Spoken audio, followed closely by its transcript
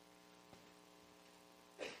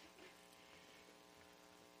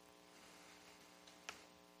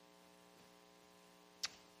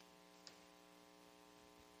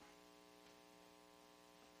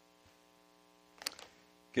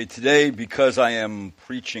Okay, today, because I am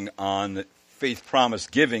preaching on faith promise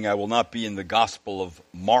giving, I will not be in the Gospel of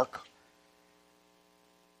Mark.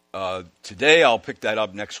 Today, I'll pick that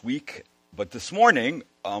up next week. But this morning,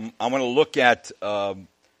 I'm going to look at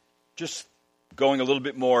just going a little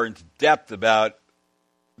bit more into depth about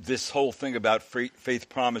this whole thing about faith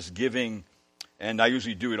promise giving. And I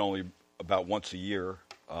usually do it only about once a year.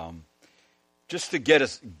 Just to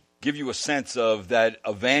give you a sense of that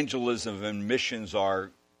evangelism and missions are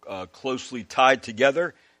closely tied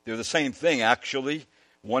together. They're the same thing, actually.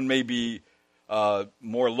 One may be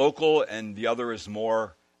more local, and the other is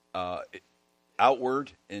more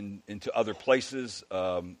outward into other places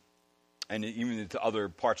and even into other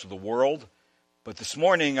parts of the world. But this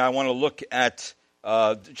morning, I want to look at,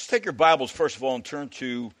 just take your Bibles, first of all, and turn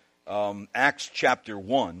to Acts chapter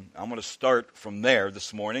 1. I'm going to start from there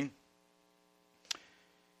this morning.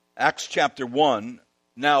 Acts chapter 1.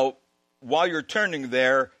 Now, while you're turning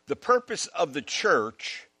there, the purpose of the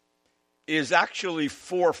church is actually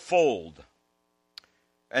fourfold.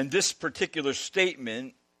 And this particular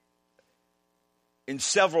statement, in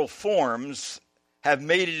several forms, have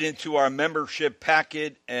made it into our membership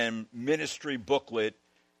packet and ministry booklet.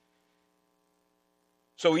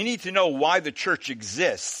 So we need to know why the church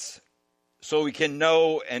exists so we can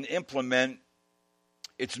know and implement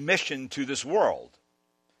its mission to this world.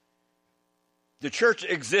 The church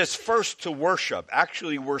exists first to worship.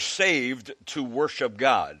 Actually, we're saved to worship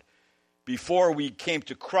God. Before we came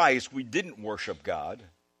to Christ, we didn't worship God.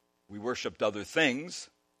 We worshiped other things.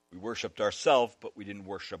 We worshiped ourselves, but we didn't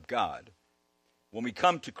worship God. When we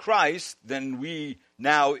come to Christ, then we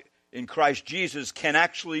now, in Christ Jesus, can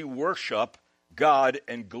actually worship God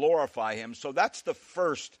and glorify Him. So that's the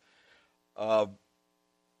first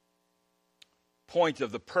point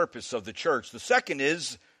of the purpose of the church. The second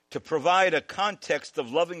is to provide a context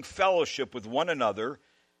of loving fellowship with one another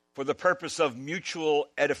for the purpose of mutual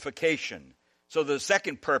edification. So the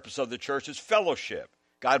second purpose of the church is fellowship.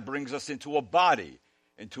 God brings us into a body,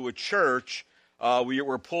 into a church. We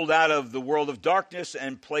were pulled out of the world of darkness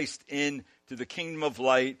and placed into the kingdom of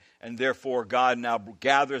light, and therefore God now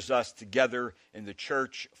gathers us together in the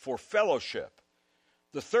church for fellowship.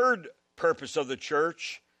 The third purpose of the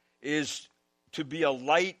church is to be a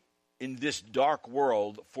light in this dark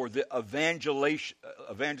world for the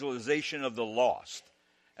evangelization of the lost.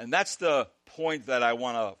 And that's the point that I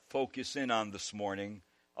want to focus in on this morning.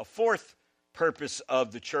 A fourth purpose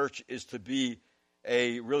of the church is to be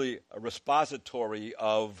a repository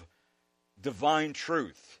of divine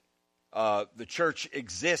truth. The church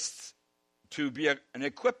exists to be an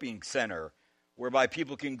equipping center whereby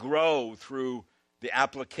people can grow through the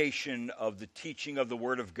application of the teaching of the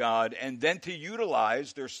Word of God, and then to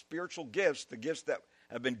utilize their spiritual gifts, the gifts that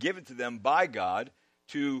have been given to them by God,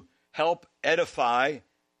 to help edify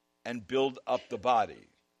and build up the body.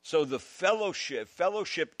 So the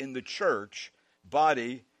fellowship in the church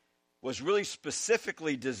body was really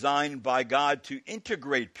specifically designed by God to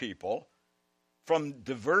integrate people from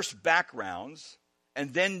diverse backgrounds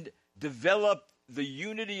and then develop the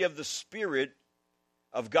unity of the Spirit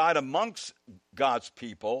of God amongst God's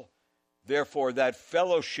people. Therefore, that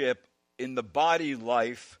fellowship in the body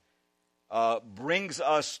life brings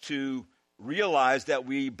us to realize that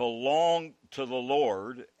we belong to the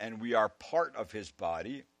Lord and we are part of His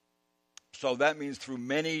body. So that means through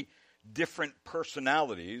many different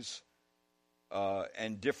personalities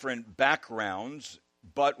and different backgrounds,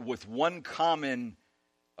 but with one common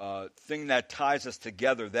thing that ties us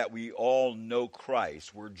together, that we all know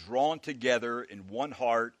Christ. We're drawn together in one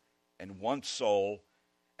heart and one soul,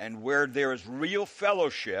 and where there is real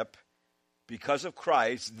fellowship because of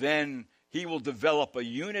Christ, then He will develop a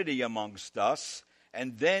unity amongst us,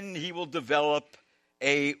 and then He will develop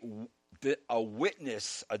a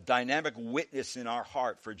witness, a dynamic witness in our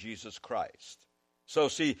heart for Jesus Christ. So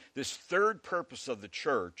see, this third purpose of the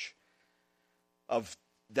church,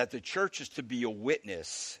 that the church is to be a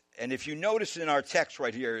witness. And if you notice in our text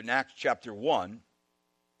right here in Acts chapter 1,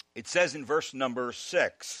 it says in verse number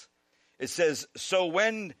 6, it says, "So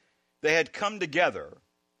when they had come together,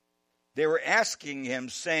 they were asking Him,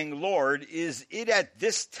 saying, 'Lord, is it at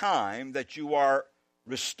this time that you are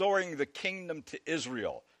restoring the kingdom to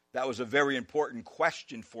Israel?'" That was a very important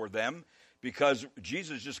question for them, because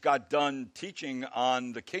Jesus just got done teaching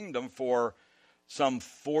on the kingdom for some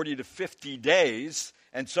 40 to 50 days.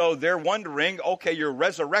 And so they're wondering, okay, you're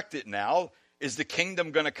resurrected now. Is the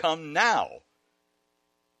kingdom going to come now?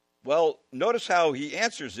 Well, notice how He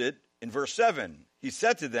answers it in verse 7. He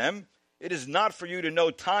said to them, "It is not for you to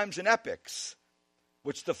know times and epochs,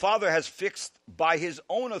 which the Father has fixed by His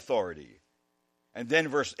own authority." And then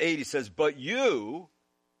verse 8, He says, "But you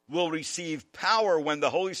will receive power when the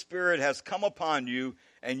Holy Spirit has come upon you,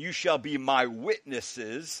 and you shall be my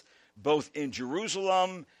witnesses, both in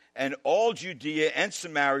Jerusalem and all Judea and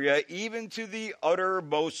Samaria, even to the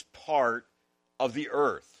uttermost part of the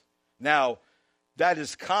earth. Now, that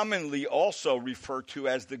is commonly also referred to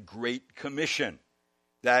as the Great Commission.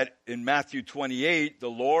 That in Matthew 28, the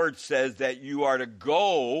Lord says that you are to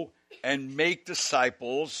go and make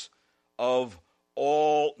disciples of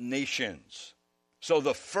all nations. So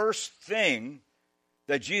the first thing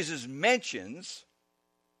that Jesus mentions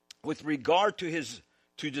with regard to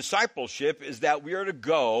discipleship is that we are to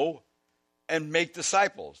go and make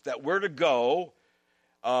disciples. That we're to go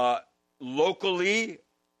locally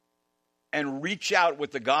and reach out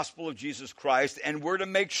with the gospel of Jesus Christ, and we're to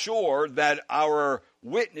make sure that our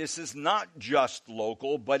witness is not just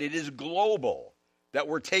local, but it is global. That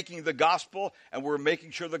we're taking the gospel and we're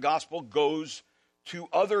making sure the gospel goes to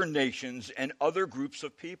other nations and other groups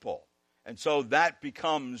of people. And so that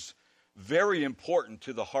becomes very important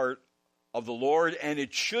to the heart of the Lord, and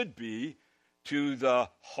it should be to the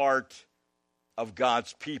heart of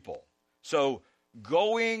God's people. So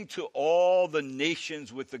going to all the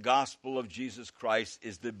nations with the gospel of Jesus Christ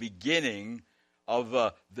is the beginning of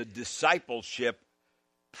the discipleship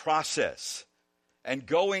process. And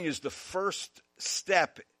going is the first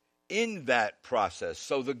step in that process.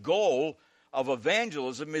 So the goal of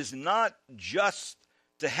evangelism is not just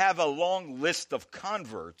to have a long list of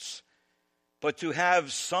converts, but to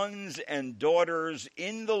have sons and daughters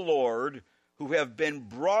in the Lord who have been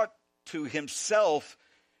brought to himself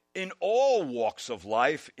in all walks of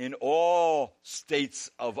life, in all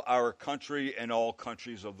states of our country and all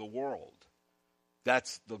countries of the world.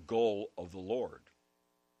 That's the goal of the Lord.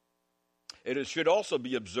 It should also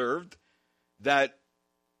be observed that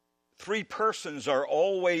three persons are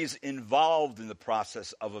always involved in the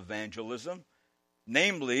process of evangelism,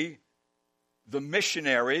 namely the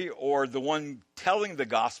missionary, or the one telling the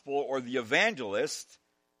gospel, or the evangelist,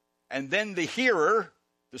 and then the hearer,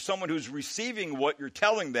 the someone who's receiving what you're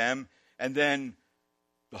telling them, and then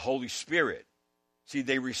the Holy Spirit. See,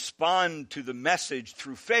 they respond to the message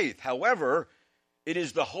through faith. However, it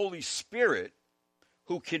is the Holy Spirit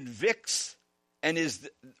who convicts and is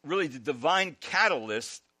really the divine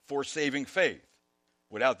catalyst for saving faith.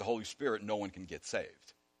 Without the Holy Spirit, no one can get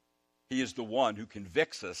saved. He is the one who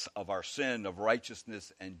convicts us of our sin, of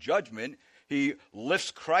righteousness, and judgment. He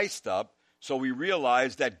lifts Christ up, so we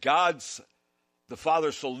realize that the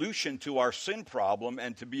Father's solution to our sin problem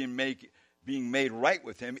and to being made right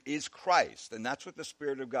with him is Christ. And that's what the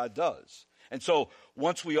Spirit of God does. And so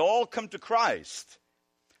once we all come to Christ,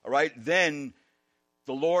 all right, then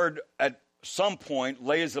the Lord at some point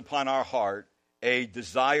lays upon our heart a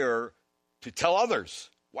desire to tell others.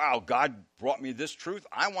 Wow, God brought me this truth.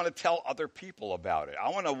 I want to tell other people about it. I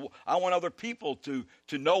want other people to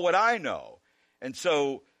know what I know. And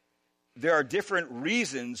so there are different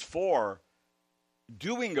reasons for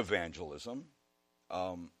doing evangelism,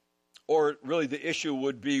 or really the issue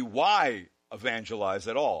would be why evangelize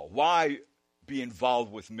at all? Why be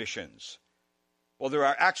involved with missions? Well, there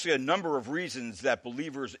are actually a number of reasons that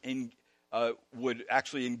believers would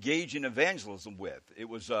actually engage in evangelism with. It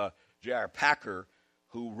was J.I. Packer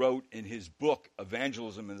who wrote in his book,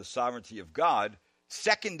 Evangelism and the Sovereignty of God,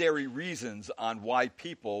 secondary reasons on why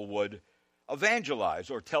people would evangelize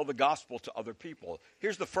or tell the gospel to other people.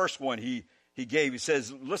 Here's the first one he gave. He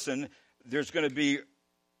says, listen, there's going to be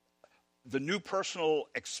the new personal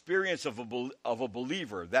experience of a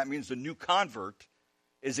believer. That means the new convert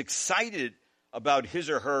is excited about his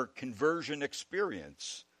or her conversion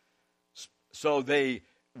experience. So they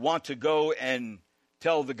want to go and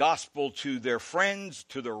tell the gospel to their friends,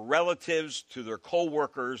 to their relatives, to their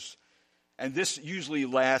co-workers. And this usually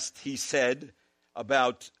lasts, he said,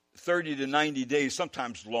 about 30 to 90 days,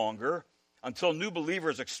 sometimes longer, until new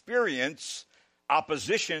believers experience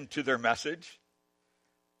opposition to their message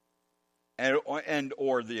and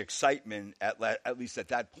or the excitement, at least at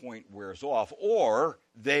that point, wears off, or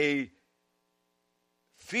they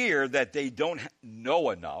fear that they don't know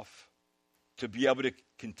enough to be able to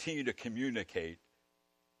continue to communicate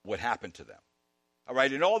what happened to them. All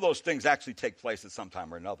right, and all those things actually take place at some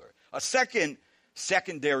time or another. A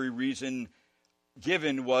secondary reason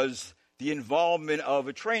given was the involvement of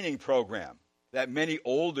a training program that many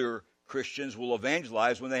older Christians will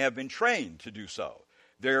evangelize when they have been trained to do so.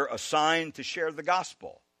 They're assigned to share the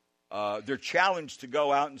gospel. They're challenged to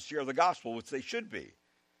go out and share the gospel, which they should be.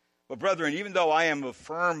 But brethren, even though I am a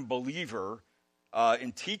firm believer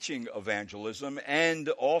in teaching evangelism and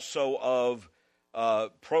also of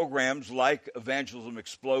programs like Evangelism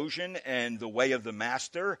Explosion and the Way of the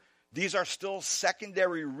Master these are still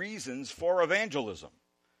secondary reasons for evangelism.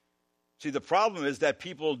 See, the problem is that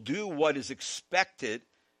people do what is expected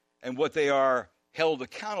and what they are held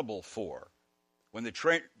accountable for. When the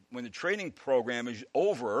training program is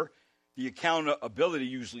over, the accountability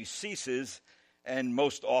usually ceases, and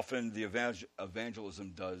most often the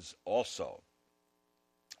evangelism does also.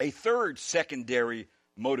 A third secondary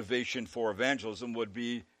motivation for evangelism would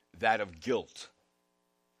be that of guilt.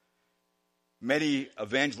 Many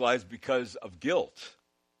evangelize because of guilt.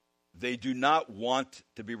 They do not want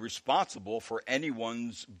to be responsible for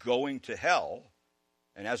anyone's going to hell,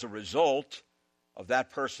 and as a result of that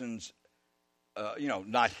person's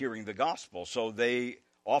not hearing the gospel. So they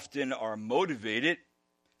often are motivated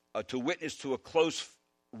to witness to a close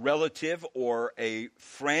relative or a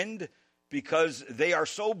friend because they are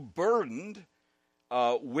so burdened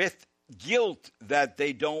with guilt that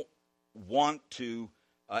they don't want to,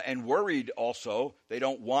 and worried also, they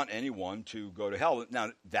don't want anyone to go to hell.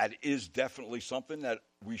 Now, that is definitely something that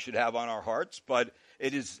we should have on our hearts, but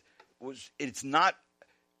it's not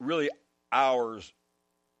really ours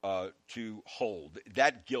to hold.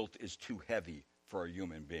 That guilt is too heavy for a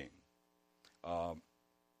human being.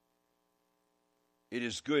 It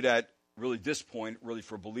is good at really this point, really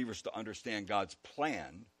for believers to understand God's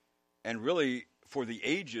plan, and really for the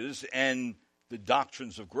ages and the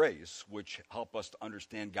doctrines of grace, which help us to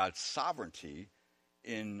understand God's sovereignty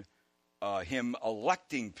in him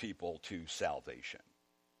electing people to salvation.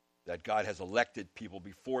 That God has elected people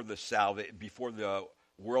before the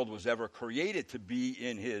world was ever created to be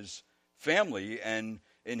in his family and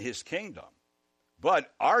in his kingdom.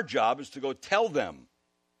 But our job is to go tell them.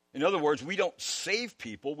 In other words, we don't save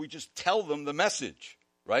people, we just tell them the message,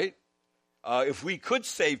 right? If we could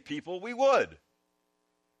save people, we would.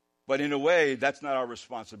 But in a way, that's not our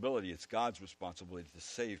responsibility. It's God's responsibility to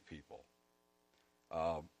save people.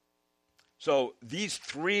 So these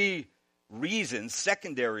three reasons,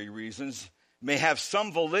 secondary reasons, may have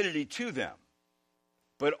some validity to them,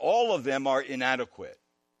 but all of them are inadequate.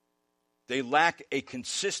 They lack a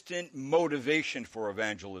consistent motivation for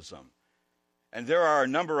evangelism. And there are a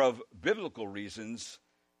number of biblical reasons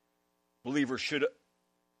believers should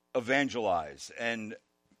evangelize. And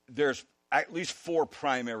there's at least four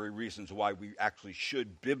primary reasons why we actually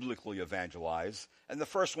should biblically evangelize. And the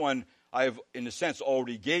first one I have, in a sense,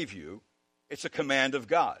 already gave you. It's a command of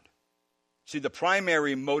God. See, the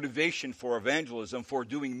primary motivation for evangelism, for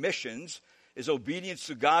doing missions, is obedience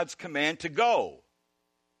to God's command to go.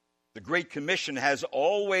 The Great Commission has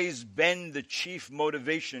always been the chief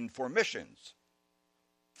motivation for missions,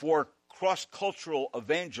 for cross-cultural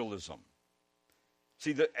evangelism.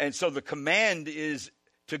 See, and so the command is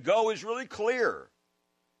to go is really clear.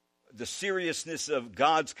 The seriousness of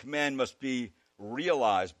God's command must be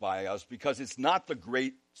realized by us because it's not the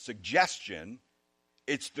great suggestion,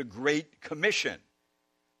 it's the Great Commission.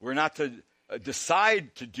 We're not to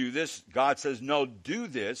decide to do this. God says, no, do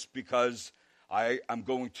this because I'm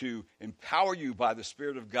going to empower you by the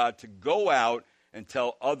Spirit of God to go out and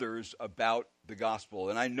tell others about the gospel.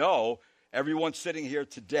 And I know everyone sitting here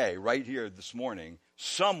today, right here this morning,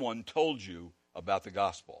 someone told you about the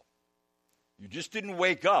gospel. You just didn't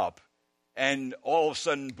wake up and all of a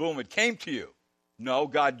sudden, boom, it came to you. No,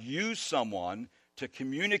 God used someone to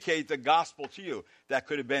communicate the gospel to you. That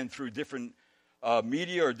could have been through different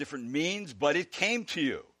media or different means, but it came to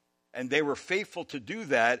you. And they were faithful to do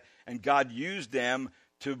that, and God used them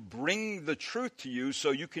to bring the truth to you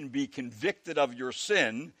so you can be convicted of your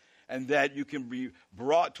sin and that you can be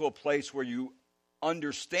brought to a place where you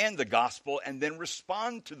understand the gospel and then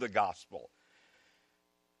respond to the gospel.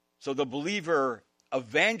 So the believer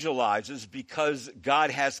evangelizes because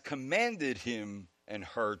God has commanded him and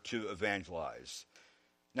her to evangelize.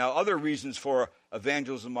 Now, other reasons for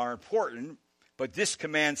evangelism are important, but this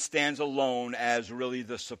command stands alone as really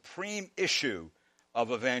the supreme issue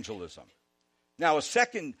of evangelism. Now, a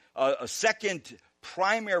second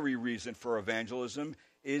primary reason for evangelism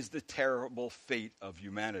is the terrible fate of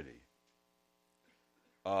humanity.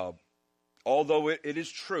 Although it is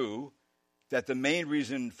true that the main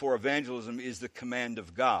reason for evangelism is the command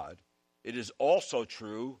of God, it is also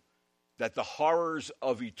true that the horrors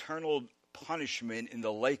of eternal punishment in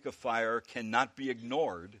the lake of fire cannot be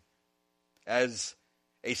ignored as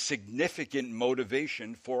a significant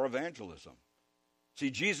motivation for evangelism.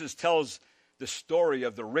 See, Jesus tells the story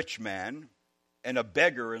of the rich man and a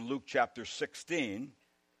beggar in Luke chapter 16.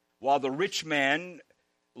 While the rich man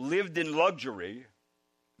lived in luxury,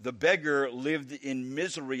 the beggar lived in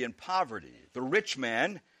misery and poverty. The rich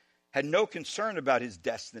man had no concern about his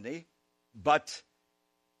destiny, but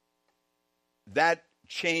that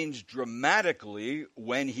changed dramatically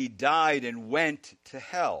when he died and went to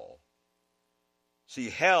hell. See,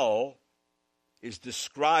 hell is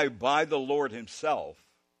described by the Lord himself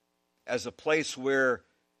as a place where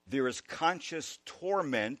there is conscious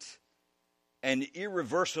torment and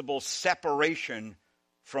irreversible separation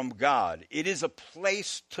from God. It is a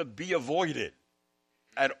place to be avoided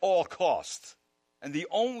at all costs. And the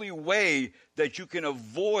only way that you can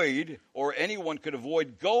avoid, or anyone could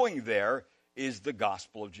avoid going there, is the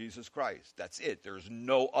gospel of Jesus Christ. That's it. There's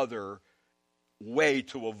no other way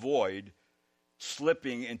to avoid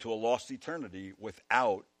slipping into a lost eternity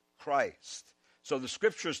without Christ. So the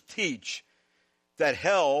scriptures teach that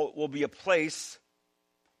hell will be a place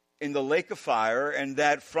in the lake of fire, and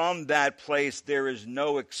that from that place there is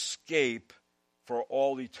no escape for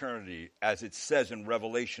all eternity, as it says in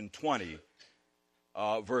Revelation 20,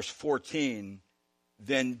 verse 14.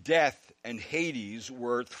 Then death and Hades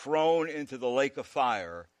were thrown into the lake of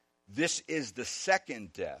fire. This is the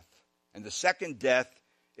second death, and the second death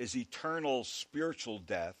is eternal spiritual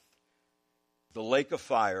death, the lake of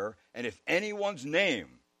fire. And if anyone's name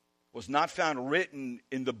was not found written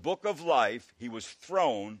in the book of life, he was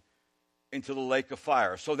thrown into the lake of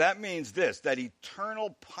fire. So that means this, that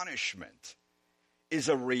eternal punishment is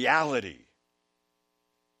a reality.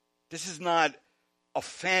 This is not a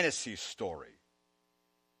fantasy story.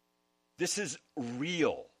 This is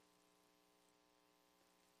real.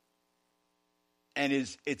 And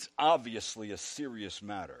it's obviously a serious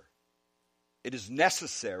matter. It is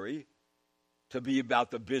necessary to be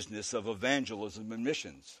about the business of evangelism and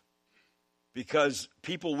missions, because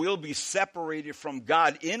people will be separated from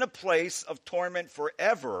God in a place of torment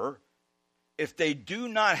forever if they do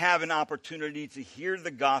not have an opportunity to hear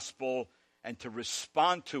the gospel and to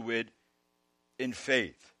respond to it in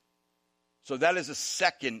faith. So that is a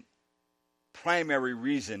second primary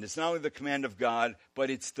reason. It's not only the command of God, but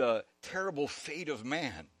it's the terrible fate of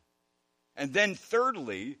man. And then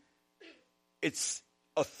thirdly, it's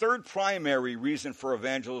a third primary reason for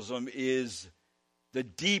evangelism is the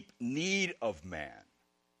deep need of man.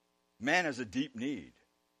 Man has a deep need.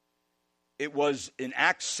 It was in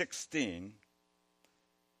Acts 16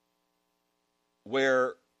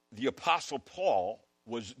 where the Apostle Paul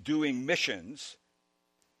was doing missions,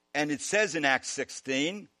 and it says in Acts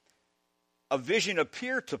 16, a vision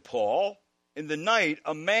appeared to Paul in the night.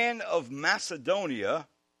 A man of Macedonia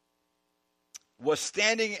was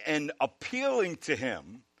standing and appealing to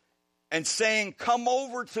him and saying, "Come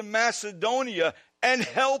over to Macedonia and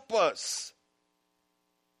help us."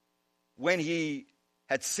 When he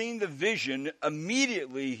had seen the vision,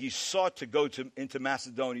 immediately he sought to go into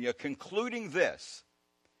Macedonia, concluding this,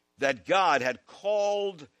 that God had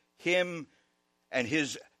called him and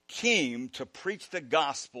his team to preach the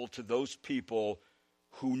gospel to those people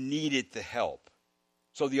who needed the help.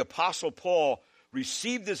 So the Apostle Paul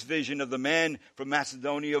received this vision of the man from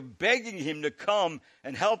Macedonia begging him to come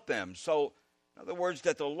and help them. So, in other words,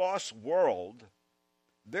 that the lost world,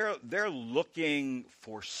 they're looking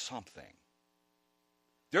for something.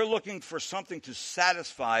 They're looking for something to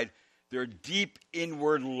satisfy their deep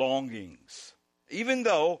inward longings. Even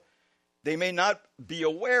though they may not be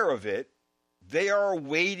aware of it, they are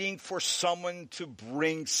waiting for someone to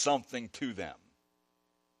bring something to them.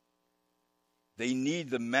 They need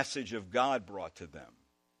the message of God brought to them.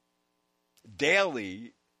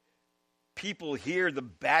 Daily, people hear the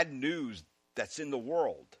bad news that's in the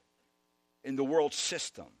world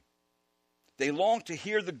system. They long to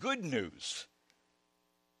hear the good news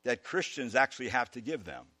that Christians actually have to give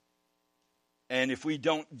them. And if we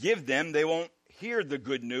don't give them, they won't hear the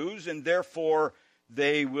good news, and therefore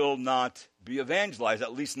they will not be evangelized,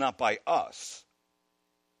 at least not by us.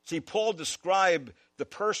 See, Paul described the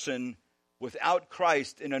person without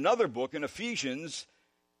Christ in another book, in Ephesians.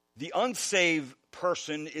 The unsaved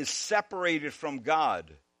person is separated from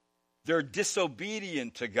God. They're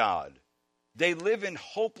disobedient to God. They live in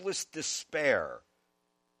hopeless despair.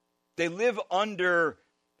 They live under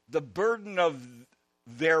the burden of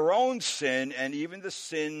their own sin and even the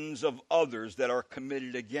sins of others that are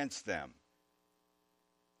committed against them.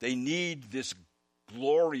 They need this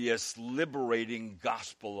glorious, liberating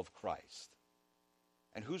gospel of Christ.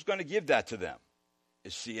 And who's going to give that to them?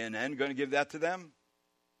 Is CNN going to give that to them?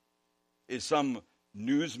 Is some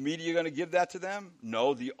news media going to give that to them?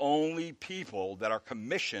 No, the only people that are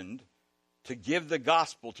commissioned to give the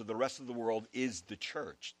gospel to the rest of the world is the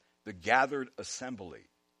church, the gathered assembly.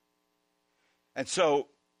 And so,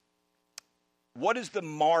 what is the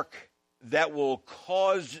mark that will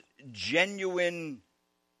cause genuine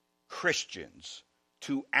Christians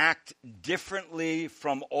to act differently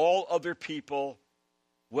from all other people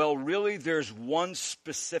Well, really, there's one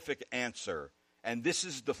specific answer, and this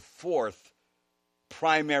is the fourth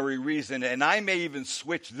primary reason, and I may even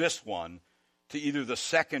switch this one to either the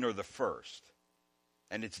second or the first,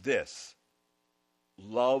 and it's this: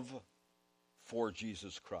 love for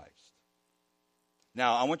Jesus Christ.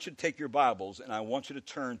 Now, I want you to take your Bibles, and I want you to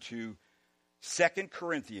turn to 2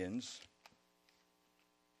 Corinthians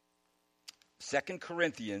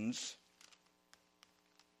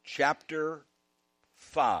chapter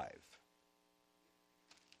 5.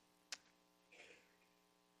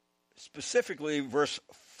 Specifically, verse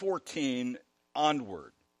 14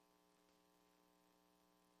 onward.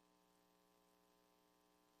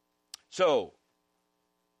 So,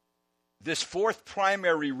 this fourth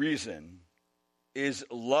primary reason is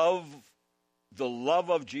love, the love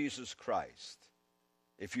of Jesus Christ.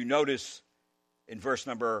 If you notice in verse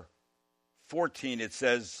number 14, it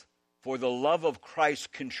says, "For the love of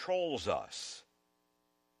Christ controls us,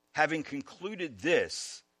 having concluded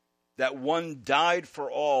this, that one died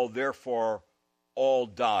for all, therefore all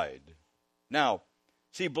died." Now,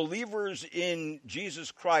 see, believers in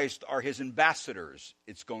Jesus Christ are his ambassadors,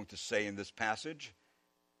 it's going to say in this passage.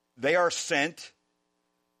 They are sent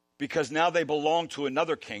because now they belong to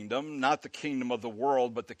another kingdom, not the kingdom of the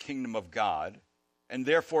world, but the kingdom of God. And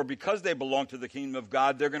therefore, because they belong to the kingdom of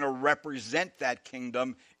God, they're going to represent that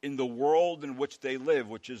kingdom in the world in which they live,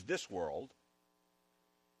 which is this world.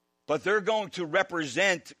 But they're going to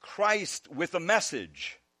represent Christ with a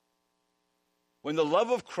message. When the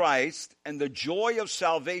love of Christ and the joy of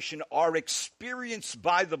salvation are experienced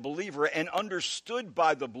by the believer and understood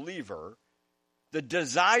by the believer, the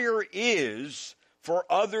desire is for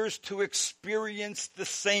others to experience the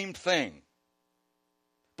same thing.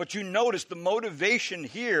 But you notice the motivation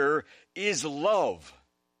here is love.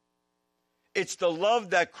 It's the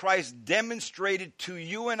love that Christ demonstrated to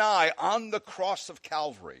you and I on the cross of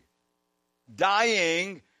Calvary.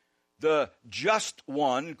 Dying, the just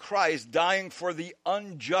one, Christ, dying for the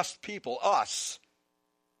unjust people, us.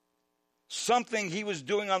 Something he was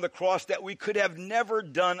doing on the cross that we could have never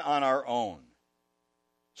done on our own.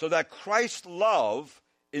 So that Christ's love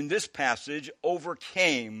in this passage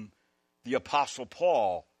overcame the Apostle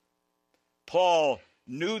Paul. Paul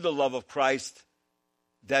knew the love of Christ,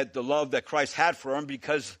 that the love that Christ had for him,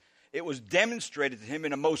 because it was demonstrated to him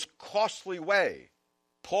in a most costly way.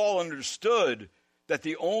 Paul understood that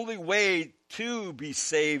the only way to be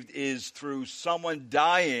saved is through someone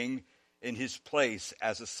dying in his place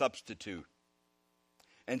as a substitute.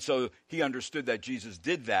 And so he understood that Jesus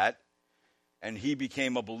did that, and he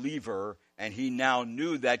became a believer, and he now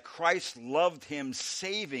knew that Christ loved him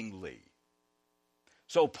savingly.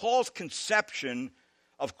 So Paul's conception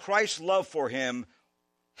of Christ's love for him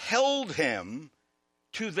held him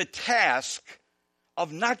to the task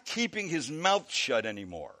of not keeping his mouth shut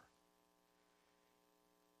anymore.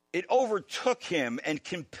 It overtook him and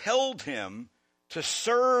compelled him to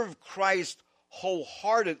serve Christ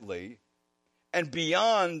wholeheartedly and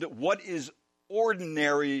beyond what is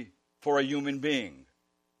ordinary for a human being.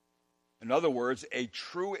 In other words, a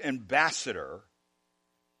true ambassador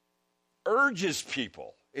urges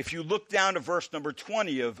people. If you look down to verse number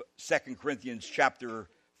 20 of 2 Corinthians chapter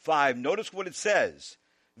 5, notice what it says.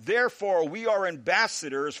 "Therefore we are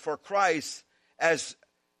ambassadors for Christ, as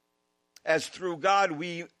through God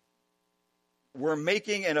we were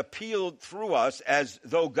making an appeal through us, as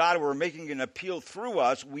though God were making an appeal through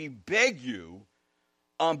us, we beg you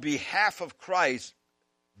on behalf of Christ,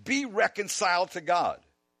 be reconciled to God."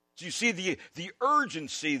 So you see the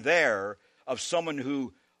urgency there of someone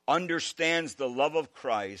who understands the love of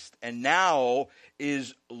Christ and now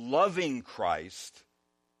is loving Christ,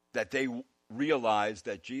 that they realize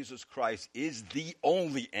that Jesus Christ is the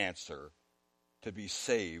only answer to be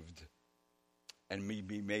saved and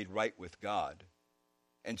be made right with God.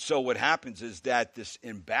 And so what happens is that this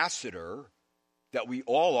ambassador, that we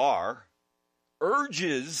all are,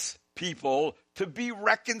 urges people to be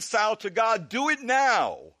reconciled to God. Do it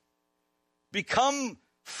now. Become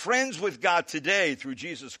friends with God today through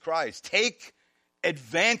Jesus Christ. Take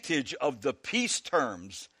advantage of the peace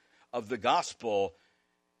terms of the gospel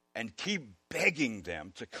and keep begging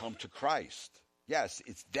them to come to Christ. Yes,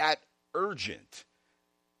 it's that urgent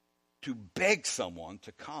to beg someone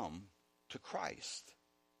to come to Christ.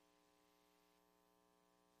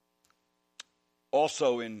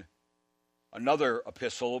 Also in another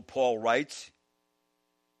epistle, Paul writes,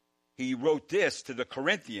 he wrote this to the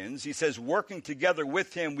Corinthians. He says, "Working together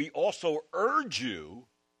with him, we also urge you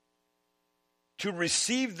to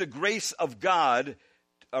receive the grace of God,"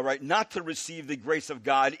 all right, not to receive the grace of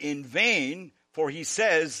God in vain, for he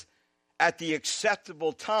says, "At the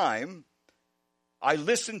acceptable time, I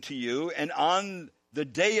listened to you, and on the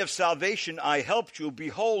day of salvation I helped you.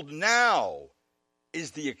 Behold, now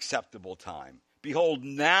is the acceptable time. Behold,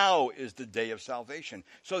 now is the day of salvation.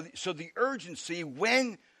 So the urgency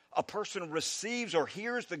when a person receives or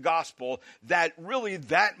hears the gospel, that really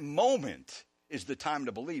that moment is the time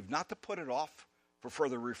to believe, not to put it off for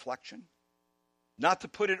further reflection, not to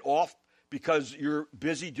put it off because you're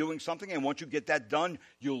busy doing something, and once you get that done,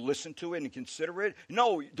 you'll listen to it and consider it.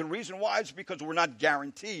 No, the reason why is because we're not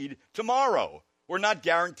guaranteed tomorrow. We're not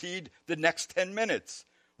guaranteed the next 10 minutes.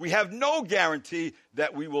 We have no guarantee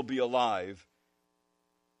that we will be alive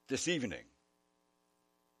this evening.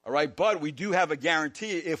 All right, but we do have a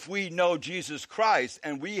guarantee if we know Jesus Christ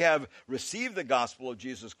and we have received the gospel of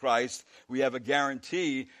Jesus Christ, we have a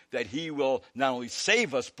guarantee that he will not only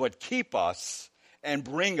save us, but keep us and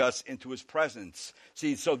bring us into his presence.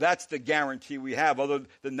 See, so that's the guarantee we have. Other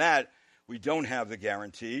than that, we don't have the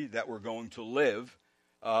guarantee that we're going to live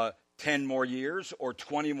 10 more years or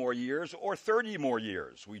 20 more years or 30 more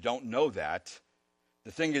years. We don't know that.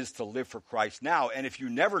 The thing is to live for Christ now. And if you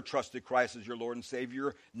never trusted Christ as your Lord and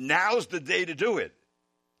Savior, now's the day to do it.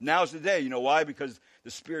 Now's the day. You know why? Because the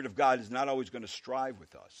Spirit of God is not always going to strive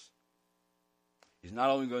with us. He's not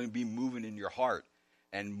only going to be moving in your heart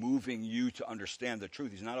and moving you to understand the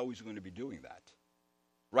truth. He's not always going to be doing that.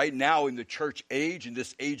 Right now in the church age, in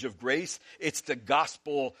this age of grace, it's the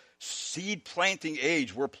gospel seed planting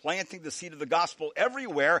age. We're planting the seed of the gospel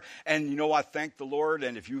everywhere. And you know what? Thank the Lord.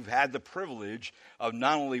 And if you've had the privilege of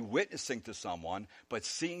not only witnessing to someone, but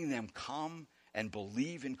seeing them come and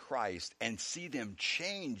believe in Christ and see them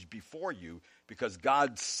change before you, because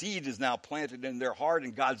God's seed is now planted in their heart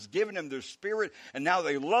and God's given them their spirit, and now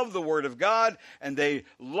they love the Word of God and they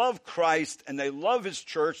love Christ and they love his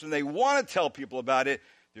church and they want to tell people about it.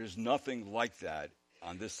 There's nothing like that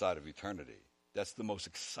on this side of eternity. That's the most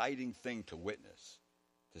exciting thing to witness,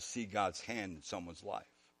 to see God's hand in someone's life.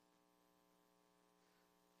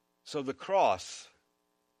 So the cross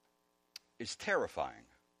is terrifying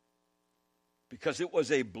because it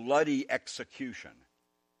was a bloody execution.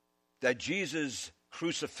 That Jesus'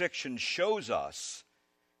 crucifixion shows us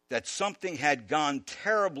that something had gone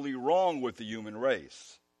terribly wrong with the human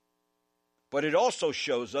race. But it also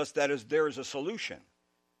shows us that there is a solution.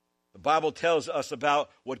 The Bible tells us about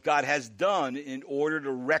what God has done in order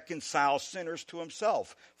to reconcile sinners to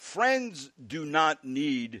himself. Friends do not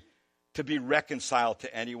need to be reconciled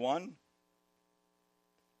to anyone.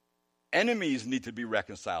 Enemies need to be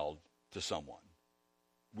reconciled to someone.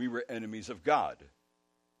 We were enemies of God.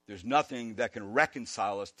 There's nothing that can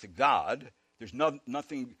reconcile us to God. There's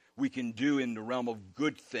nothing we can do in the realm of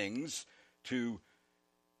good things to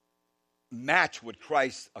match what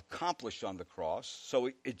Christ accomplished on the cross. So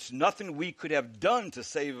it's nothing we could have done to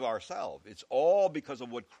save ourselves. It's all because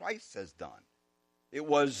of what Christ has done. It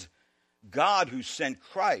was God who sent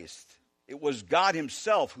Christ. It was God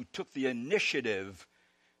himself who took the initiative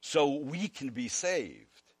so we can be saved.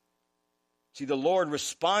 See, the Lord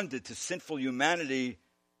responded to sinful humanity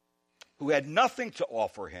who had nothing to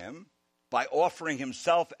offer him by offering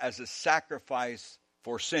himself as a sacrifice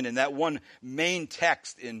for sin. And that one main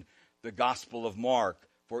text in the Gospel of Mark,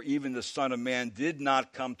 for even the Son of Man did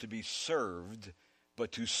not come to be served,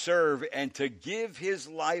 but to serve and to give his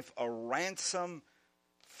life a ransom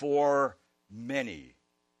for many.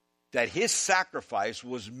 That his sacrifice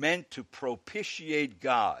was meant to propitiate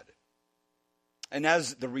God. And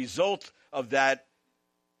as the result of that,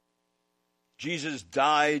 Jesus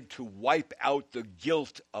died to wipe out the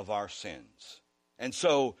guilt of our sins. And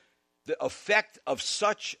so the effect of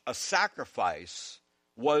such a sacrifice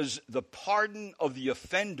was the pardon of the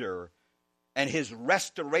offender and his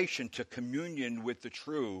restoration to communion with the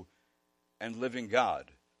true and living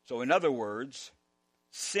God. So in other words,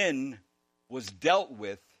 sin was dealt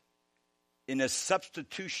with in the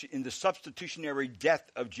substitutionary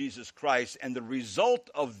death of Jesus Christ, and the result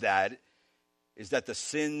of that is that the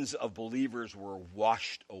sins of believers were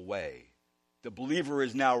washed away. The believer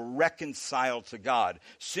is now reconciled to God.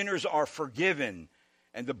 Sinners are forgiven,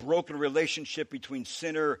 and the broken relationship between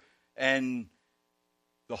sinner and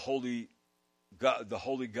the holy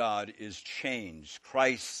God is changed.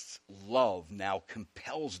 Christ's love now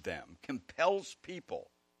compels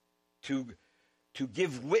people to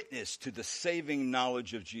give witness to the saving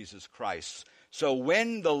knowledge of Jesus Christ. So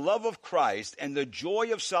when the love of Christ and the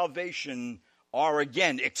joy of salvation are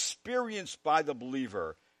again experienced by the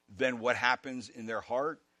believer, then what happens in their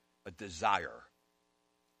heart? A desire.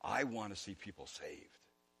 I want to see people saved.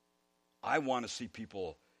 I want to see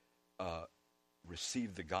people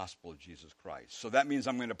receive the gospel of Jesus Christ. So that means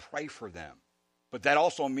I'm going to pray for them. But that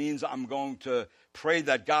also means I'm going to pray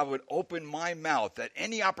that God would open my mouth, that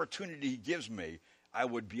any opportunity he gives me, I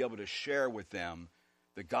would be able to share with them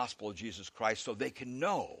the gospel of Jesus Christ so they can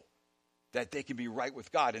know that they can be right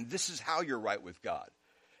with God. And this is how you're right with God.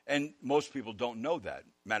 And most people don't know that.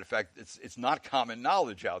 Matter of fact, it's not common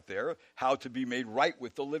knowledge out there how to be made right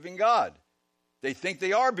with the living God. They think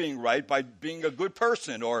they are being right by being a good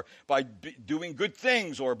person or by doing good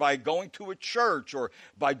things or by going to a church or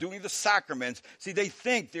by doing the sacraments. See, they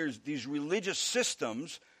think there's these religious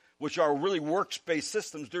systems which are really works-based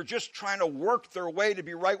systems. They're just trying to work their way to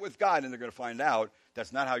be right with God, and they're going to find out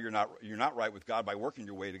that's not how you're not right with God by working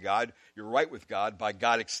your way to God. You're right with God by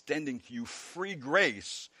God extending to you free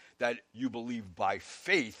grace that you believe by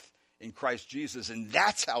faith in Christ Jesus, and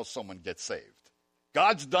that's how someone gets saved.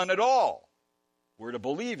 God's done it all. We're to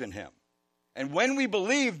believe in him. And when we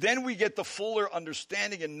believe, then we get the fuller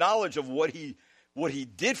understanding and knowledge of what he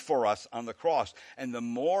did for us on the cross. And the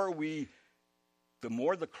more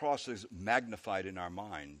the cross is magnified in our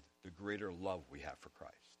mind, the greater love we have for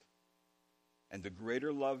Christ. And the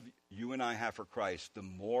greater love you and I have for Christ, the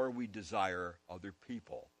more we desire other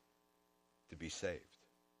people to be saved.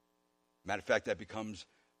 Matter of fact, that becomes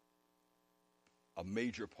a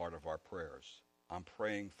major part of our prayers. I'm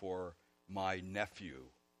praying for my nephew.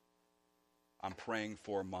 I'm praying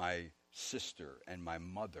for my sister and my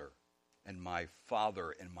mother and my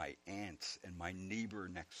father and my aunts and my neighbor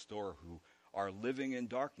next door who are living in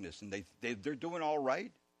darkness, and they're doing all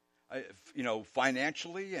right,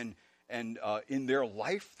 financially and in their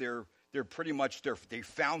life they're pretty much they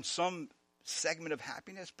found some segment of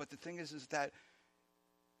happiness. But the thing is that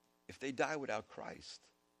if they die without Christ,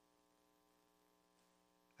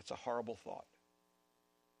 that's a horrible thought.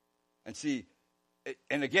 And see,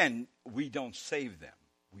 and again, we don't save them.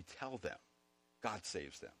 We tell them. God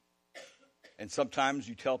saves them. And sometimes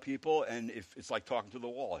you tell people, and if it's like talking to the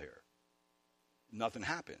wall here. Nothing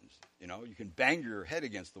happens. You can bang your head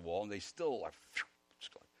against the wall, and they still are,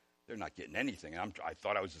 they're not getting anything. And I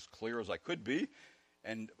thought I was as clear as I could be.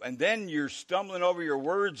 And then you're stumbling over your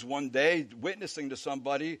words one day, witnessing to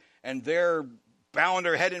somebody, and they're bowing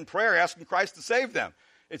their head in prayer, asking Christ to save them.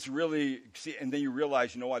 It's really, and then you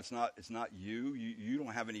realize, you know what, it's not you. You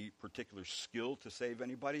don't have any particular skill to save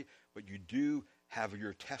anybody, but you do have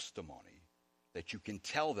your testimony that you can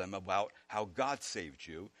tell them about how God saved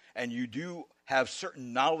you, and you do have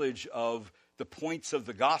certain knowledge of the points of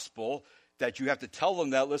the gospel that you have to tell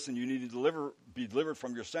them that, listen, you need to be delivered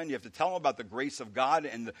from your sin. You have to tell them about the grace of God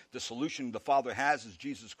and the solution the Father has is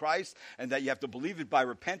Jesus Christ, and that you have to believe it by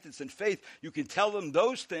repentance and faith. You can tell them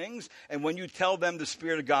those things, and when you tell them, the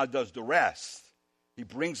Spirit of God does the rest. He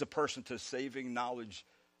brings a person to saving knowledge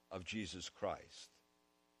of Jesus Christ.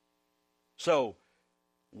 So,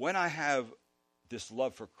 when I have this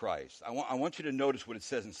love for Christ, I want you to notice what it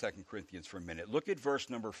says in 2 Corinthians for a minute. Look at verse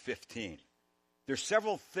number 15. There's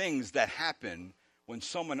several things that happen when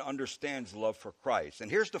someone understands love for Christ.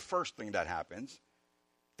 And here's the first thing that happens.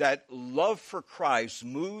 That love for Christ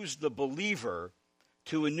moves the believer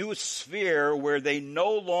to a new sphere where they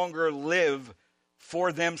no longer live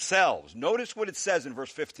for themselves. Notice what it says in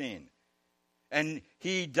verse 15. And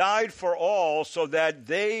he died for all so that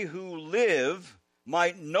they who live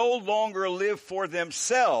might no longer live for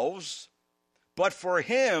themselves, but for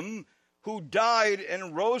him who died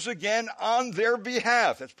and rose again on their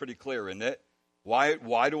behalf. That's pretty clear, isn't it? Why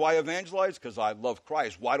do I evangelize? Because I love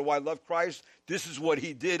Christ. Why do I love Christ? This is what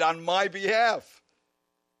he did on my behalf.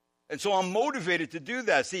 And so I'm motivated to do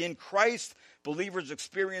that. See, in Christ, believers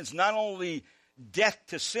experience not only death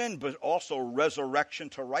to sin, but also resurrection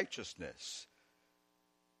to righteousness.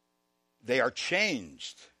 They are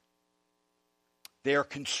changed. They are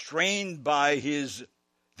constrained by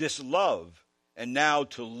this love. And now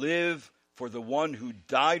to live for the one who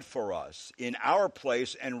died for us in our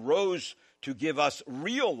place and rose to give us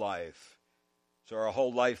real life. So our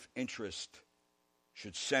whole life interest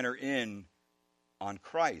should center in on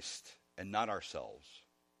Christ and not ourselves.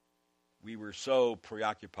 We were so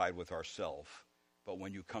preoccupied with ourselves, but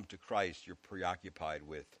when you come to Christ, you're preoccupied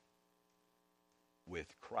with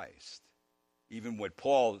Christ. Even what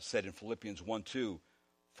Paul said in Philippians 1:2,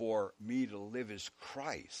 for me to live is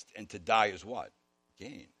Christ, and to die is what?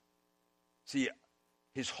 Gain. See,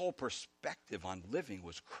 his whole perspective on living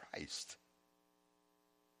was Christ.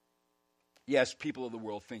 Yes, people of the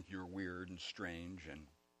world think you're weird and strange,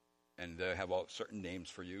 and they have all certain names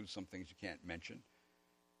for you, some things you can't mention.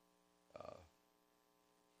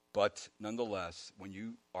 But nonetheless, when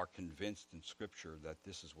you are convinced in Scripture that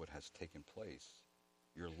this is what has taken place,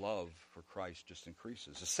 your love for Christ just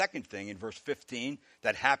increases. The second thing in verse 15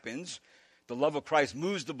 that happens, The love of Christ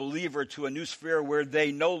moves the believer to a new sphere where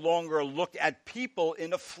they no longer look at people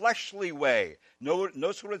in a fleshly way.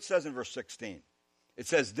 Notice what it says in verse 16. It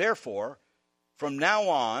says, therefore, from now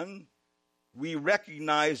on, we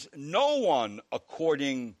recognize no one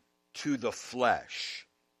according to the flesh.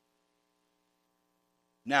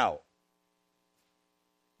 Now,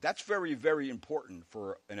 that's very, very important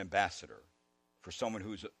for an ambassador, for someone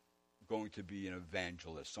who's going to be an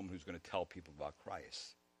evangelist, someone who's going to tell people about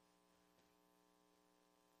Christ.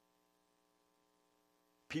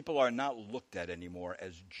 People are not looked at anymore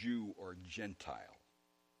as Jew or Gentile,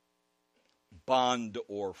 bond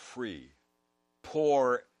or free,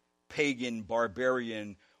 poor, pagan,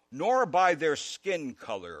 barbarian, nor by their skin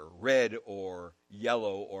color, red or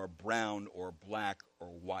yellow or brown or black or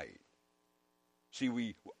white.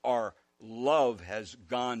 See, our love has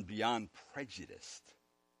gone beyond prejudice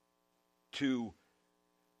to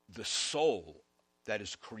the soul that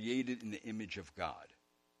is created in the image of God.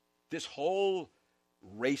 This whole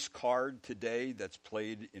race card today that's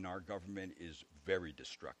played in our government is very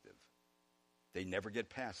destructive. They never get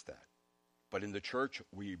past that. But in the church,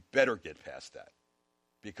 we better get past that,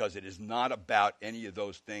 because it is not about any of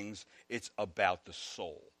those things. It's about the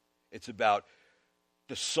soul. It's about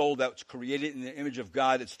the soul that's created in the image of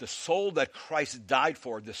God. It's the soul that Christ died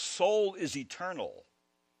for. The soul is eternal.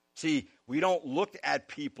 See, we don't look at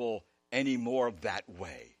people anymore that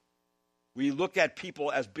way. We look at people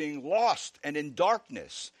as being lost and in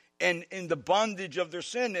darkness and in the bondage of their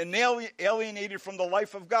sin and alienated from the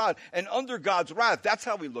life of God and under God's wrath. That's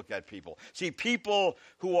how we look at people. See, people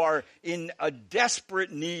who are in a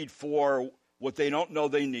desperate need for what they don't know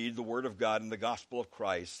they need, the Word of God and the gospel of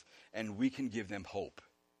Christ, and we can give them hope.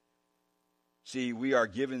 See, we are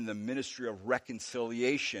given the ministry of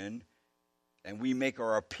reconciliation, and we make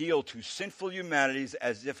our appeal to sinful humanities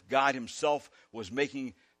as if God himself was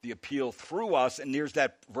making the appeal through us. And here's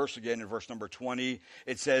that verse again in verse number 20.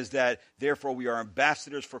 It says that, therefore, we are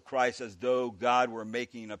ambassadors for Christ as though God were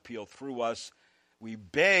making an appeal through us. We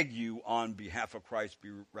beg you on behalf of Christ, be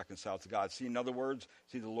reconciled to God. See, in other words,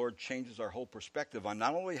 the Lord changes our whole perspective on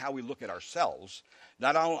not only how we look at ourselves,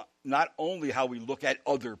 not only how we look at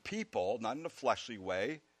other people, not in a fleshly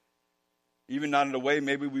way, even not in a way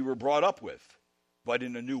maybe we were brought up with, but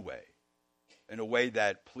in a new way, in a way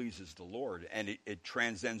that pleases the Lord, and it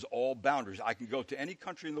transcends all boundaries. I can go to any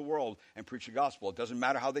country in the world and preach the gospel. It doesn't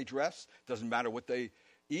matter how they dress, it doesn't matter what they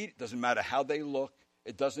eat, it doesn't matter how they look,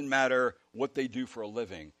 it doesn't matter what they do for a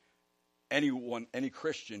living. Anyone, any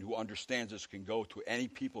Christian who understands this can go to any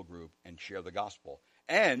people group and share the gospel.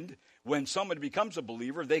 And when somebody becomes a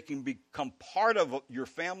believer, they can become part of your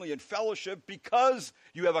family and fellowship because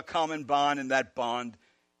you have a common bond, and that bond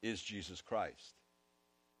is Jesus Christ.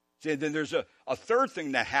 See, then there's a third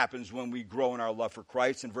thing that happens when we grow in our love for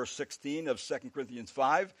Christ. In verse 16 of 2 Corinthians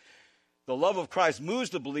 5, the love of Christ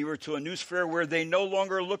moves the believer to a new sphere where they no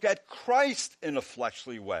longer look at Christ in a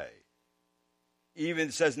fleshly way. Even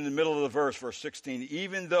it says in the middle of the verse, verse 16,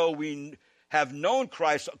 even though we have known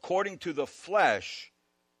Christ according to the flesh,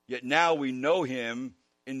 yet now we know him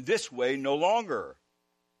in this way no longer.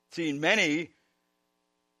 See, many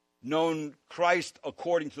known Christ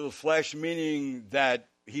according to the flesh, meaning that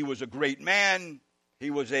he was a great man,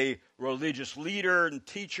 he was a religious leader and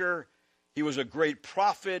teacher, he was a great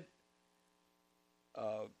prophet,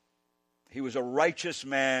 he was a righteous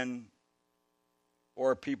man,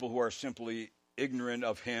 or people who are simply ignorant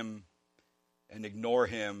of him and ignore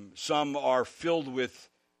him. Some are filled with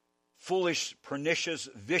foolish, pernicious,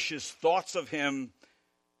 vicious thoughts of him.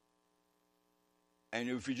 And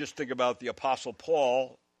if you just think about the Apostle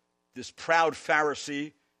Paul, this proud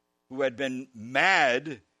Pharisee who had been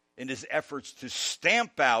mad in his efforts to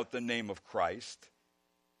stamp out the name of Christ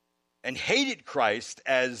and hated Christ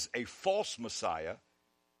as a false Messiah,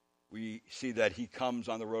 we see that he comes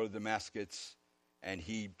on the road to Damascus and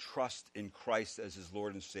he trusts in Christ as his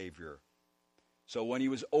Lord and Savior. So when he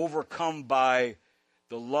was overcome by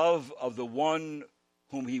the love of the one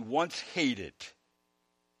whom he once hated,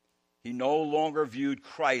 he no longer viewed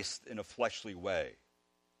Christ in a fleshly way.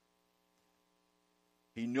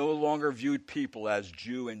 He no longer viewed people as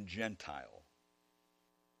Jew and Gentile.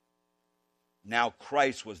 Now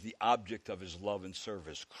Christ was the object of his love and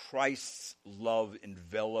service. Christ's love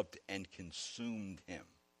enveloped and consumed him.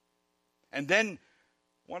 And then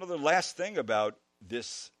one of the last thing about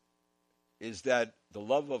this is that the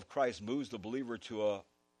love of Christ moves the believer to a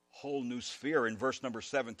whole new sphere. In verse number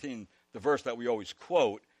 17, the verse that we always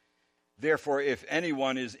quote, therefore, if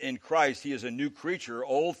anyone is in Christ, he is a new creature.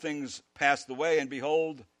 Old things passed away, and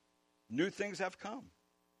behold, new things have come.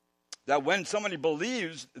 That when somebody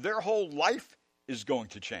believes, their whole life is going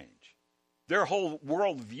to change. Their whole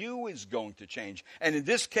worldview is going to change. And in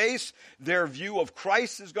this case, their view of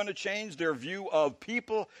Christ is going to change. Their view of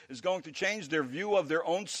people is going to change. Their view of their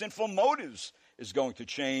own sinful motives is going to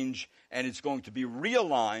change. And it's going to be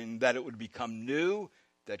realigned, that it would become new,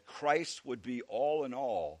 that Christ would be all in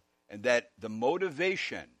all, and that the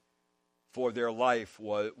motivation for their life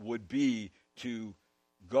would be to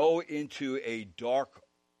go into a dark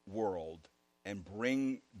world and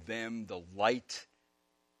bring them the light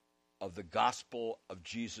of the gospel of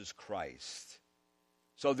Jesus Christ.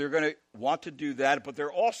 So they're going to want to do that, but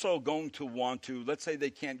they're also going to want to, let's say they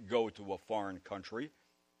can't go to a foreign country.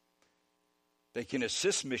 They can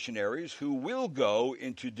assist missionaries who will go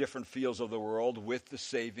into different fields of the world with the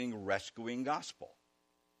saving, rescuing gospel.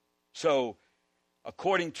 So,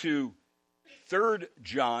 according to 3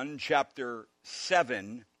 John chapter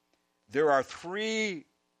 7, there are 3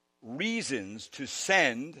 reasons to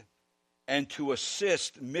send and to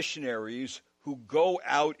assist missionaries who go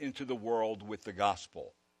out into the world with the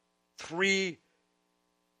gospel. 3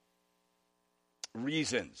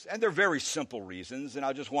 reasons. And they're very simple reasons, and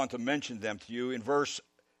I just want to mention them to you. In verse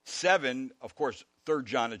 7, of course, 3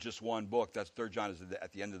 John is just one book. That's 3 John is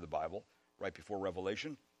at the end of the Bible, right before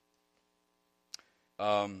Revelation.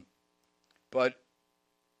 But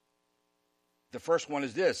the first one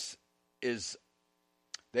is this, is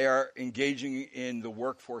they are engaging in the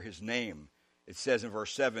work for his name. It says in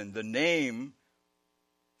verse 7, the name,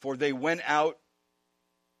 for they went out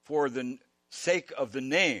for the sake of the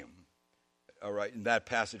name. All right, in that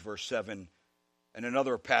passage, verse 7. And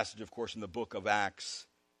another passage, of course, in the book of Acts,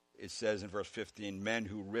 it says in verse 15, men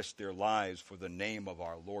who risked their lives for the name of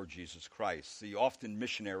our Lord Jesus Christ. See, often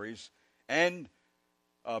missionaries and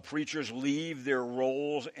preachers leave their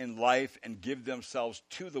roles in life and give themselves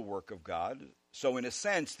to the work of God. So in a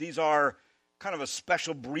sense, these are kind of a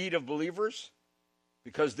special breed of believers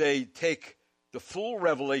because they take the full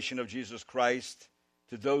revelation of Jesus Christ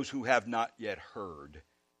to those who have not yet heard.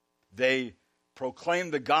 They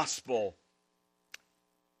proclaim the gospel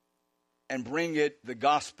and bring the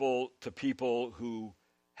gospel to people who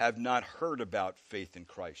have not heard about faith in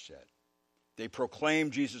Christ yet. They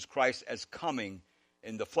proclaim Jesus Christ as coming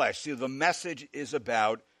in the flesh. See, the message is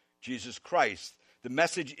about Jesus Christ. The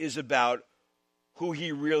message is about who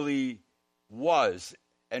he really was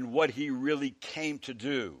and what he really came to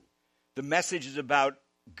do. The message is about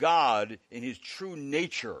God in his true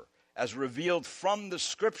nature as revealed from the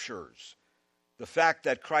scriptures. The fact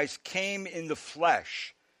that Christ came in the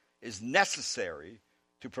flesh is necessary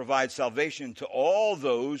to provide salvation to all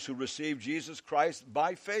those who receive Jesus Christ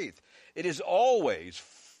by faith. It is always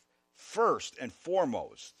first and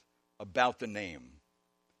foremost about the name,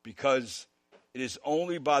 because it is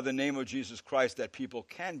only by the name of Jesus Christ that people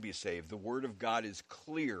can be saved. The Word of God is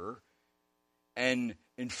clear and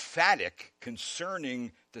emphatic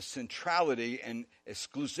concerning the centrality and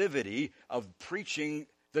exclusivity of preaching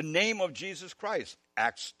the name of Jesus Christ.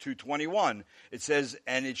 Acts 2:21, it says,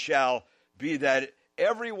 and it shall be that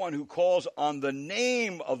everyone who calls on the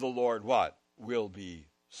name of the Lord, what? Will be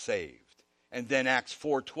saved. And then Acts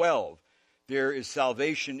 4:12, there is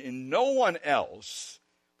salvation in no one else,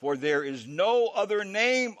 for there is no other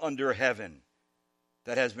name under heaven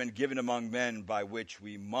that has been given among men by which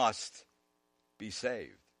we must be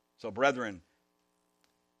saved. So, brethren,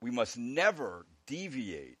 we must never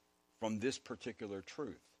deviate from this particular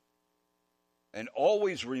truth. And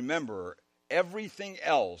always remember, everything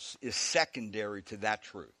else is secondary to that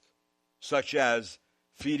truth, such as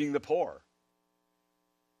feeding the poor,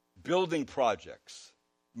 building projects,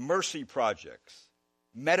 mercy projects,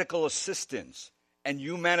 medical assistance, and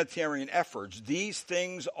humanitarian efforts. These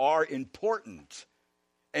things are important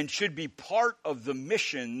and should be part of the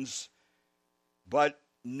missions, but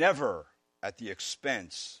never at the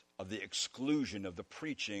expense of the exclusion of the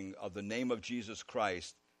preaching of the name of Jesus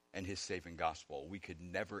Christ and his saving gospel. We could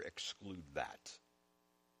never exclude that.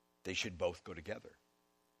 They should both go together.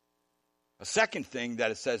 A second thing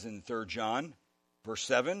that it says in 3 John, verse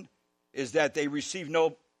 7, is that they receive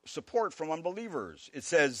no support from unbelievers. It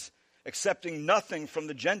says, accepting nothing from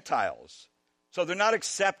the Gentiles. So they're not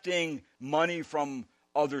accepting money from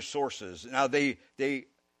other sources. Now they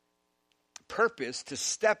purpose to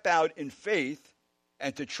step out in faith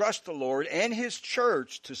and to trust the Lord and his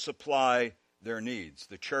church to supply their needs.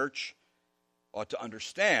 The church ought to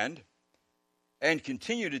understand and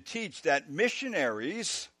continue to teach that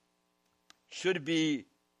missionaries should be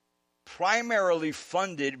primarily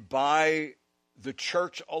funded by the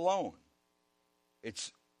church alone.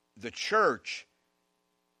 It's the church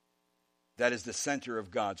that is the center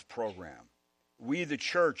of God's program. We, the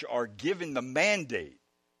church, are given the mandate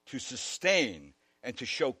to sustain and to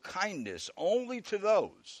show kindness only to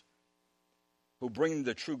those who bring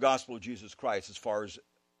the true gospel of Jesus Christ, as far as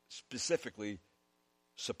specifically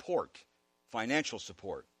support, financial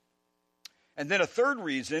support. And then a third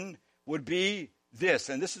reason would be this,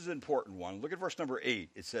 and this is an important one. Look at verse number 8.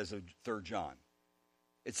 It says of 3 John.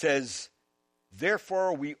 It says,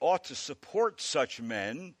 therefore we ought to support such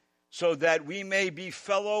men so that we may be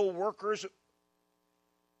fellow workers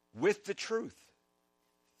with the truth.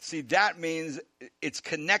 See, that means it's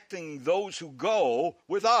connecting those who go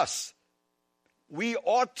with us. We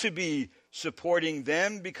ought to be supporting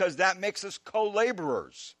them because that makes us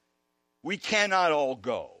co-laborers. We cannot all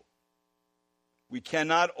go. We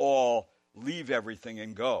cannot all leave everything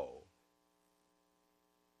and go.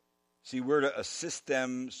 See, we're to assist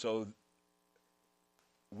them so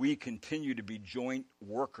we continue to be joint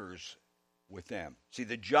workers with them. See,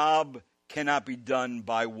 the job cannot be done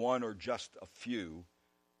by one or just a few.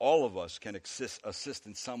 All of us can assist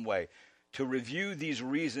in some way. To review these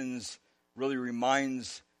reasons really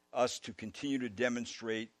reminds us to continue to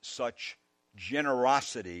demonstrate such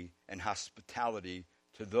generosity and hospitality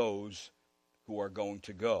to those who are going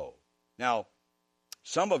to go. Now,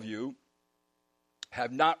 some of you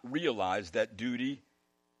have not realized that duty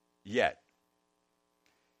yet.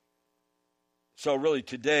 So really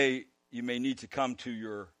today, you may need to come to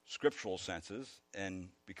your scriptural senses and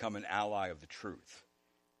become an ally of the truth.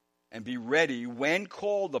 And be ready when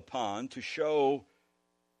called upon to show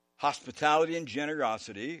hospitality and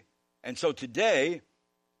generosity. And so today,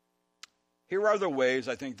 here are the ways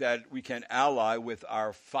I think that we can ally with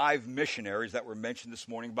our 5 missionaries that were mentioned this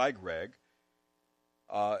morning by Greg,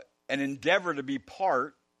 and endeavor to be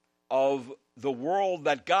part of the world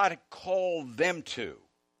that God called them to.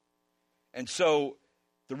 And so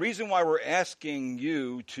the reason why we're asking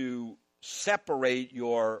you to separate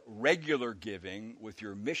your regular giving with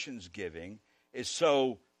your missions giving is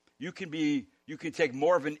so you can take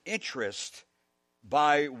more of an interest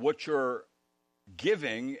by what you're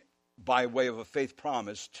giving by way of a faith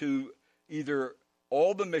promise to either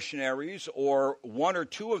all the missionaries or one or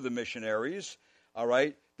two of the missionaries, all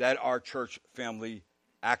right, that our church family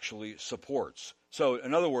actually supports. So,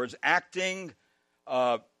 in other words, acting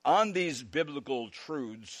on these biblical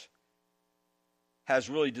truths has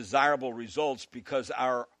really desirable results because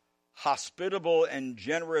our hospitable and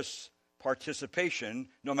generous participation,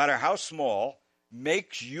 no matter how small,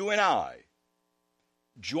 makes you and I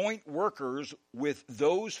joint workers with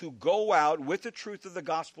those who go out with the truth of the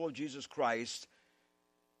gospel of Jesus Christ.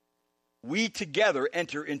 We together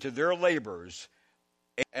enter into their labors.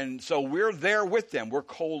 And so we're there with them. We're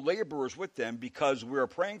co-laborers with them because we're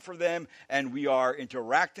praying for them and we are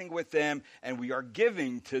interacting with them and we are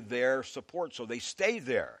giving to their support so they stay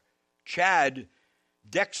there. Chad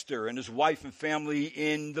Dexter and his wife and family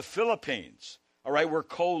in the Philippines. All right, we're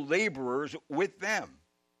co-laborers with them.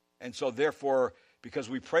 And so therefore, because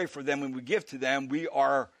we pray for them and we give to them, we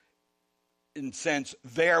are, in a sense,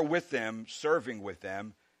 there with them, serving with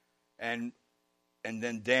them. And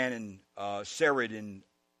then Dan and Sarid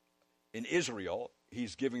in Israel,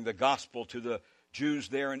 he's giving the gospel to the Jews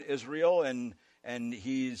there in Israel, and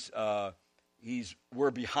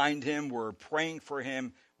we're behind him, we're praying for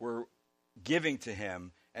him, we're giving to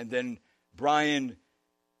him. And then Brian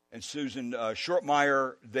and Susan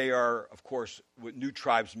Shortmeyer, they are, of course, with New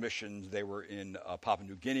Tribes Missions. They were in Papua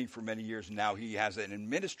New Guinea for many years. Now he has an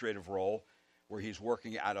administrative role where he's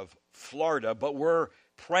working out of Florida. But we're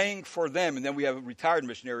praying for them. And then we have retired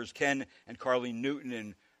missionaries, Ken and Carlene Newton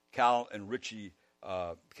and Cal and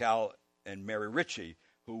Mary Ritchie,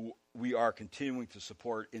 who we are continuing to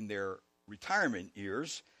support in their retirement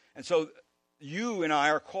years. And so you and I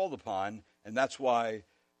are called upon, and that's why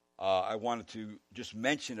I wanted to just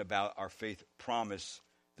mention about our faith promise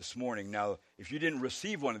this morning. Now, if you didn't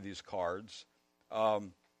receive one of these cards,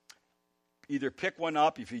 either pick one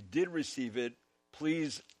up. If you did receive it,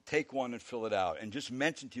 please take one and fill it out. And just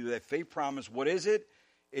mention to you that faith promise, what is it?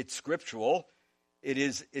 It's scriptural.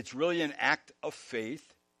 It's really an act of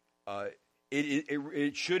faith.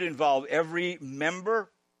 It should involve every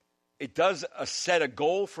member. It does set a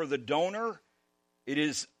goal for the donor. It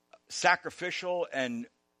is sacrificial and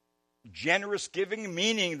generous giving,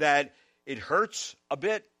 meaning that it hurts a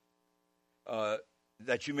bit,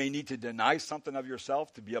 that you may need to deny something of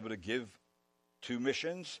yourself to be able to give to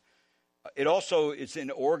missions. It's an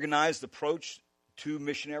organized approach to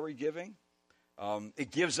missionary giving. It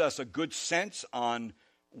gives us a good sense on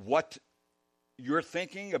what you're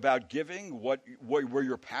thinking about giving, where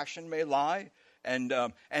your passion may lie, and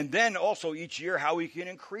then also each year how we can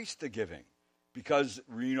increase the giving, because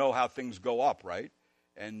we know how things go up, right?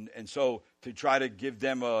 And so to try to give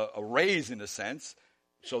them a raise, in a sense,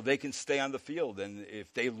 so they can stay on the field. And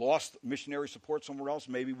if they lost missionary support somewhere else,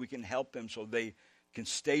 maybe we can help them so they can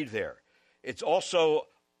stay there. It's also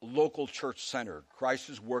local church centered. Christ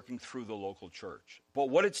is working through the local church. But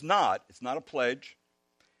what it's not a pledge.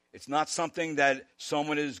 It's not something that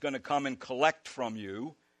someone is going to come and collect from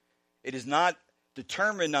you. It is not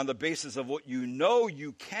determined on the basis of what you know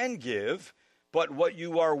you can give, but what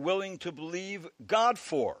you are willing to believe God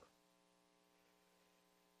for.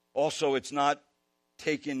 Also, it's not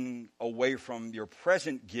taken away from your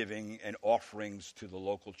present giving and offerings to the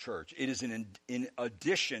local church. It is in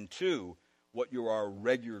addition to what you are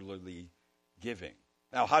regularly giving.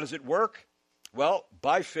 Now, how does it work? Well,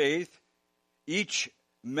 by faith, each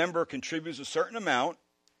member contributes a certain amount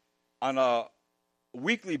on a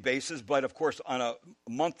weekly basis, but of course on a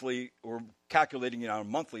monthly, or calculating it on a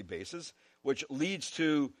monthly basis, which leads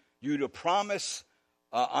to you to promise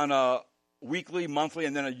on a weekly, monthly,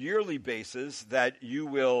 and then a yearly basis that you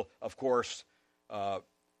will, of course,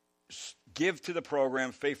 give to the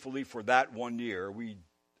program faithfully for that 1 year. We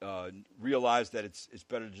realize that it's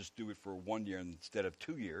better to just do it for 1 year instead of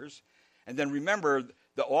 2 years. And then remember,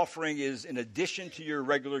 the offering is in addition to your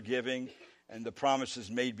regular giving, and the promise is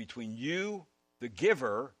made between you, the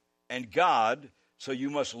giver, and God. So you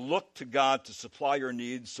must look to God to supply your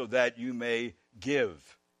needs so that you may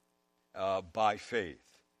give by faith.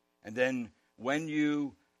 And then when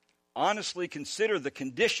you honestly consider the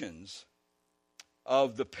conditions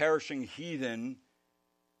of the perishing heathen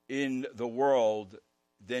in the world,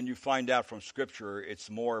 then you find out from Scripture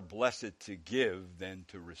it's more blessed to give than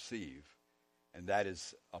to receive. And that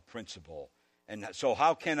is a principle. And so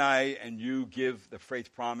how can I and you give the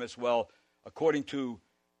faith promise? Well, according to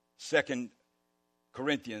 2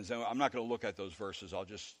 Corinthians, and I'm not going to look at those verses, I'll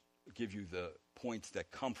just give you the points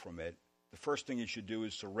that come from it. The first thing you should do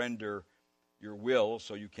is surrender your will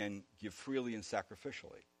so you can give freely and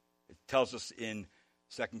sacrificially. It tells us in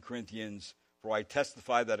 2 Corinthians, "For I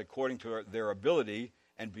testify that according to their ability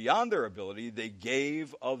and beyond their ability, they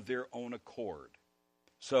gave of their own accord."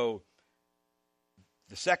 So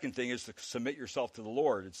the second thing is to submit yourself to the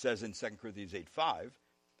Lord. It says in 2 Corinthians 8:5,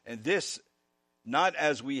 "And this not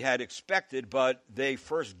as we had expected, but they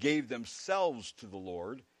first gave themselves to the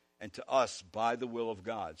Lord and to us by the will of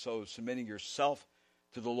God." So submitting yourself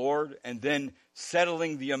to the Lord and then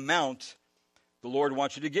settling the amount the Lord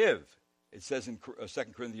wants you to give. It says in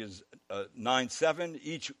 2 Corinthians 9:7,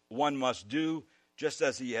 "Each one must do just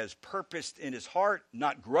as he has purposed in his heart,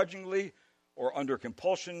 not grudgingly or under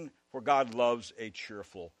compulsion, for God loves a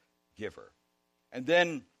cheerful giver." And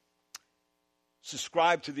then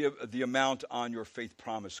subscribe to the amount on your faith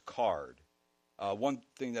promise card. One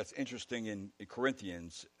thing that's interesting in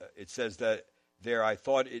Corinthians, it says that there, "I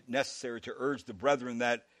thought it necessary to urge the brethren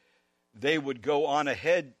that they would go on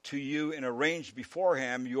ahead to you and arrange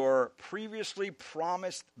beforehand your previously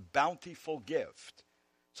promised bountiful gift."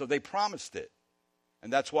 So they promised it.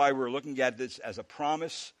 And that's why we're looking at this as a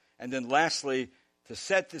promise. And then lastly, to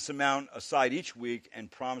set this amount aside each week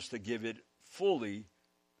and promise to give it fully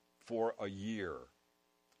for a year.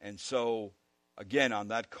 And so, again, on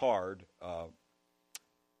that card,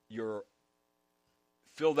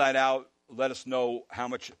 fill that out. Let us know how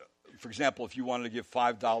much. For example, if you wanted to give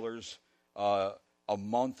 $5 a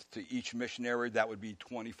month to each missionary, that would be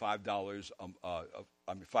 $25.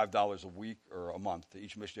 $5 a week or a month to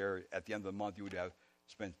each missionary. At the end of the month, you would have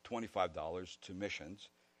spent $25 to missions,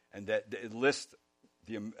 and that it lists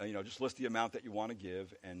just list the amount that you want to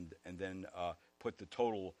give, and then put the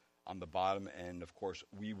total on the bottom, and of course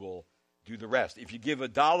we will do the rest. If you give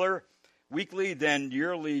 $1 weekly, then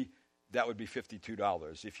yearly that would be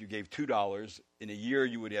 $52. If you gave $2 in a year,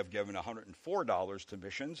 you would have given $104 to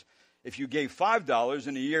missions. If you gave $5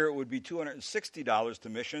 in a year, it would be $260 to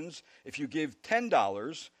missions. If you give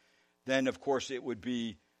 $10, then of course it would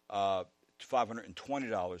be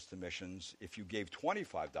 $520 to missions. If you gave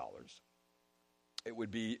 $25, it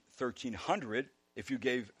would be $1,300. If you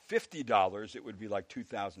gave $50, it would be like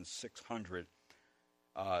 $2,600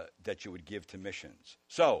 that you would give to missions.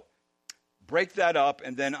 So break that up,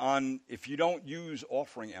 and then if you don't use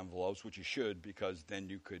offering envelopes, which you should, because then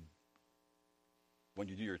you could, when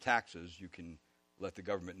you do your taxes, you can let the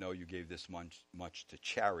government know you gave this much to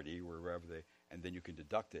charity, wherever and then you can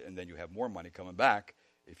deduct it, and then you have more money coming back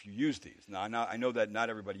if you use these. Now, I know that not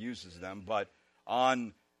everybody uses them, but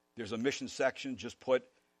there's a mission section. Just put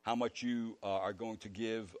how much you are going to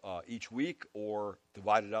give each week, or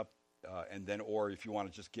divide it up, or if you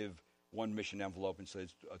want to just give one mission envelope and say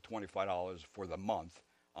it's $25 for the month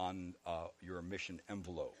on your mission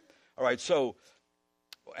envelope. All right, so,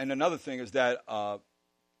 and another thing is that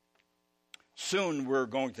soon we're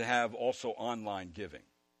going to have also online giving.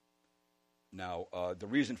 Now, the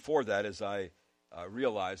reason for that is I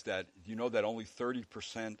realized that, you know that only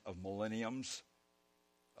 30% of millennials,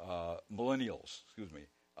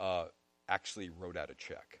 actually wrote out a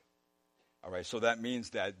check. All right, so that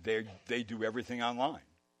means that they do everything online,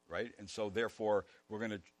 right? And so therefore we're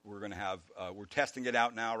gonna have we're testing it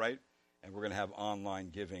out now, right? And we're gonna have online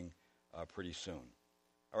giving pretty soon.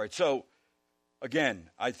 All right, so again,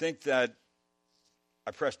 I think that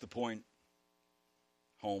I pressed the point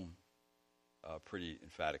home pretty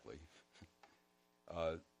emphatically.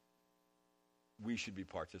 We should be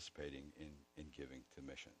participating in giving to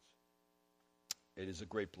missions. It is a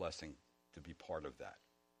great blessing to be part of that.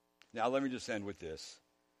 Now, let me just end with this.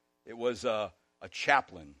 It was a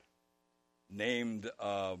chaplain named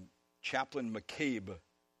Chaplain McCabe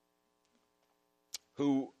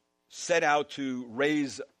who set out to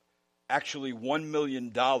raise actually $1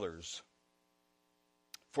 million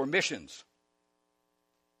for missions.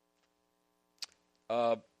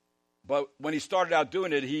 But when he started out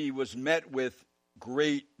doing it, he was met with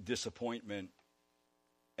great disappointment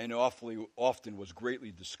and often was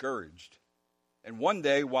greatly discouraged. And one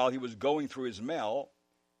day, while he was going through his mail,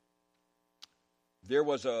 there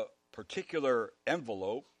was a particular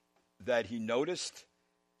envelope that he noticed,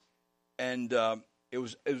 and it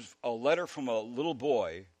was a letter from a little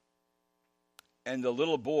boy, and the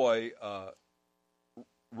little boy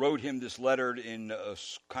wrote him this letter in a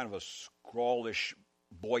kind of a scrawlish,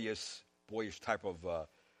 boyish type of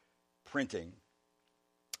printing.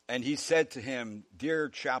 And he said to him, "Dear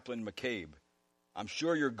Chaplain McCabe, I'm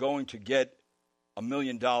sure you're going to get $1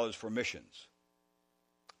 million for missions.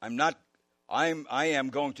 I am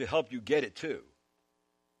going to help you get it too.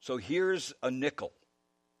 So here's a nickel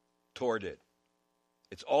toward it.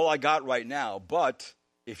 It's all I got right now, but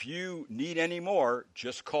if you need any more,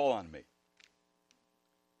 just call on me."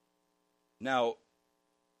 Now,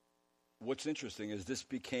 what's interesting is this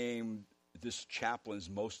became this chaplain's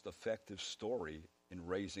most effective story in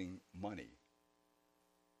raising money.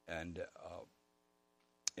 And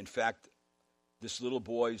in fact, this little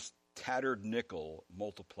boy's tattered nickel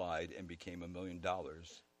multiplied and became $1 million,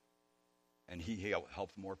 and he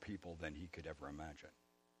helped more people than he could ever imagine.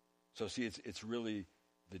 So see, it's really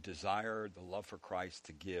the desire, the love for Christ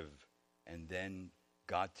to give, and then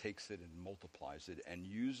God takes it and multiplies it and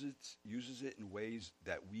uses it in ways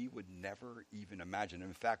that we would never even imagine. And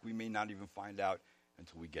in fact, we may not even find out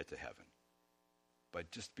until we get to heaven.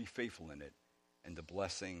 But just be faithful in it, and the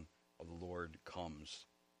blessing of the Lord comes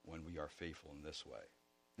when we are faithful in this way.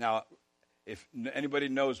 Now, if anybody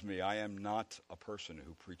knows me, I am not a person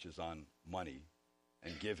who preaches on money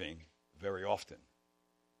and giving very often.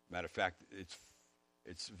 Matter of fact,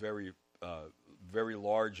 it's very very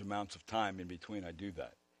large amounts of time in between I do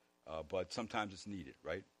that, but sometimes it's needed,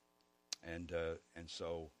 right? And of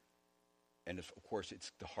course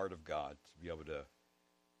it's the heart of God to be able to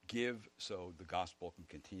give so the gospel can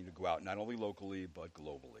continue to go out not only locally but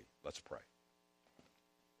globally. Let's pray.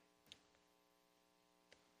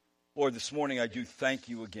 Lord, this morning I do thank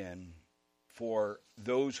you again for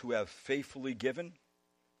those who have faithfully given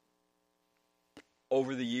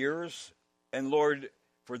over the years, and Lord,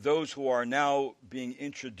 for those who are now being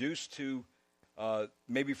introduced to,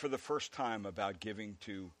 maybe for the first time, about giving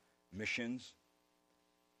to missions.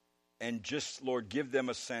 And just, Lord, give them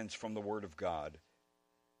a sense from the Word of God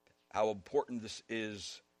how important this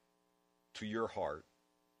is to your heart.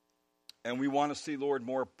 And we want to see, Lord,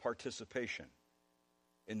 more participation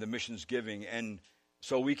in the missions giving. And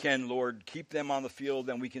so we can, Lord, keep them on the field,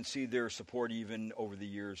 and we can see their support even over the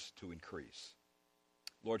years to increase.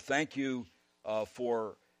 Lord, thank you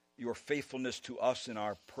for your faithfulness to us in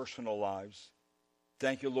our personal lives.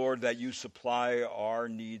 Thank you, Lord, that you supply our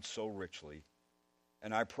needs so richly.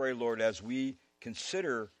 And I pray, Lord, as we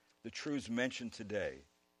consider the truths mentioned today,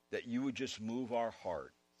 that you would just move our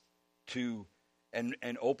heart to and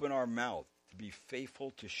open our mouth to be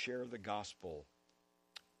faithful to share the gospel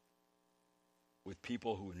with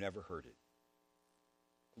people who have never heard it.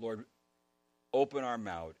 Lord, open our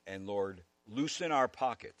mouth, and Lord, loosen our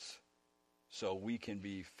pockets so we can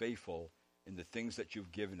be faithful in the things that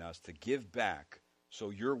you've given us to give back so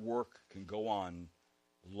your work can go on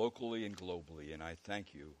locally and globally. And I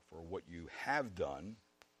thank you for what you have done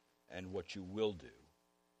and what you will do.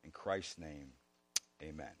 In Christ's name,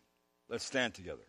 amen. Let's stand together.